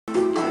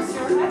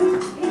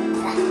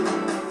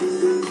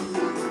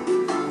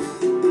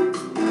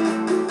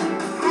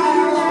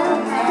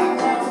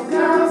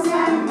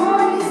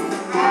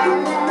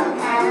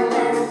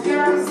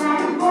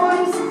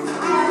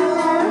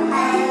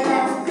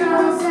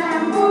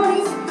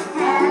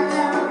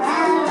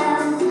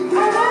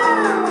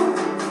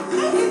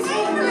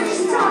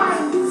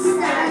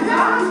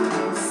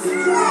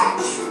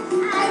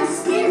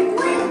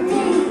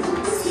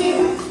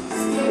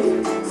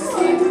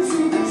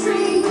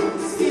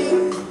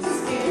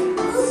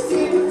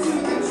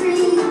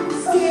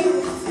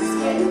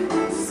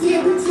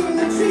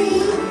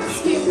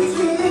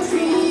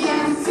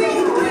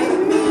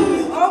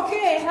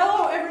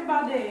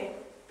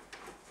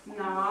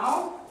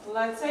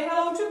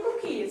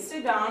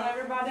sit down,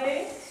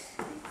 everybody.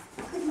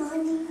 Good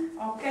morning.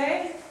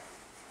 Okay.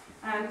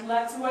 And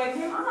let's wake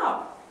him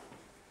up.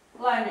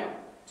 Lenio,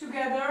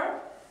 together.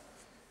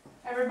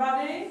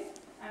 Everybody.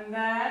 And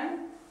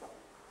then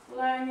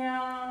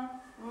Lenia,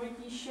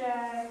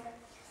 Vojtíšek,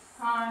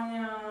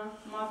 Háňa,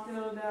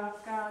 Matilda,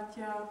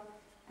 Káťa,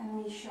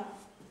 and Misha.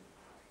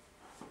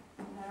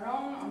 On their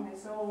own, on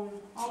his own.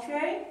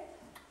 Okay?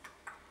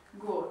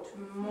 Good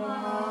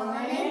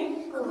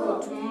morning,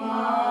 good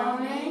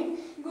morning,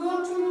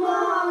 good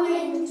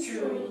morning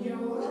to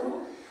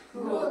you.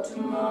 Good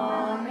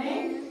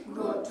morning,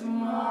 good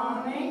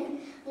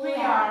morning. We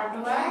are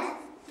glad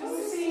to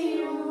see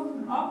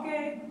you.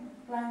 Okay,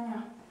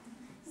 Lenia,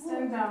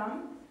 stand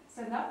down,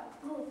 stand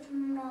up. Good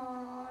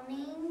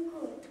morning,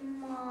 good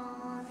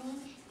morning,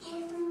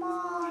 good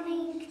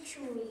morning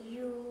to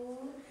you.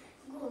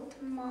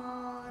 Good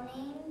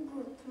morning,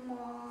 good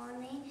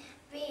morning.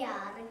 We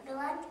are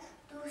glad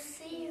to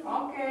see you.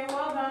 Okay,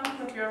 well done.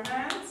 Put your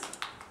hands.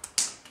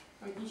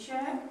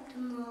 Vojtíšek.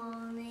 Good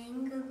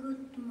morning,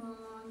 good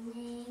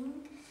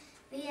morning.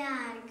 We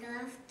are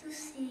glad to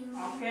see you.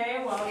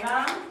 Okay, well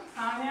done.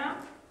 Háňa.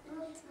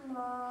 Good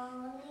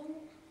morning,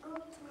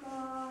 good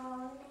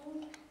morning,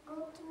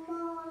 good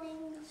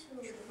morning to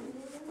you.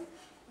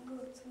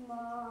 Good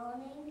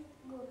morning,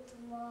 good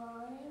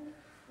morning.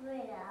 We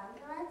are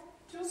glad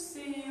To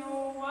see you.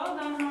 Well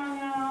done,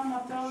 Háňa.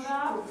 Matilda.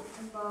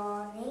 Good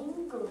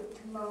morning, good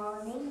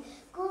morning,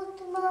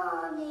 good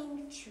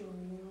morning to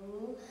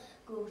you.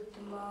 Good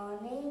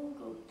morning,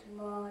 good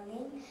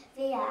morning.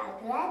 We are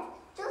glad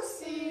to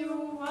see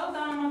you. Well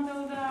done,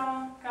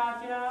 Matilda.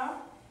 Káťa.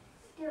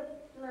 Good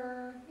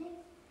morning,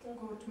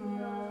 Good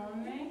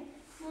morning.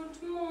 Good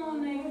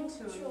morning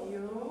to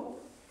you.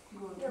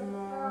 Good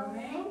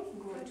morning.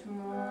 Good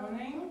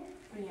morning.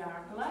 We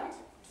are glad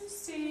to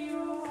see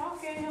you.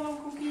 Okay, hello,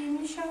 Cookie.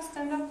 Misha,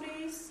 stand up,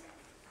 please.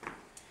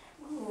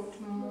 Good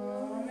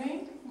morning.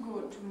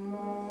 Good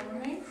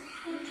morning.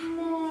 Good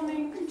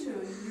morning to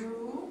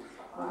you.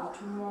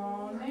 Good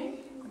morning.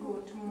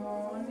 Good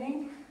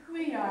morning.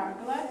 We are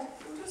glad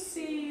to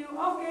see you.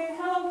 Okay,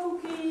 hello,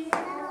 Cookie.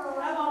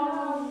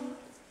 Hello.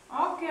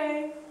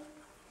 Okay.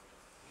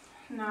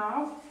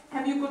 Now,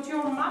 have you got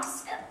your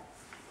mask?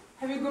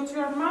 Have you got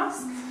your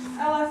mask?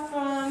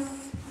 Elephant,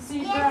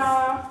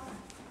 zebra.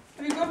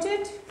 Have you got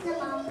it?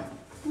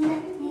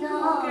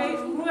 No. Okay,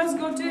 who has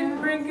got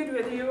it? Bring it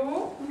with you.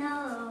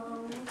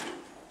 No.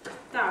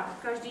 Tak,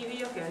 každý ví,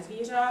 jaké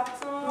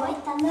zvířátko.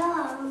 Wait,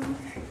 no.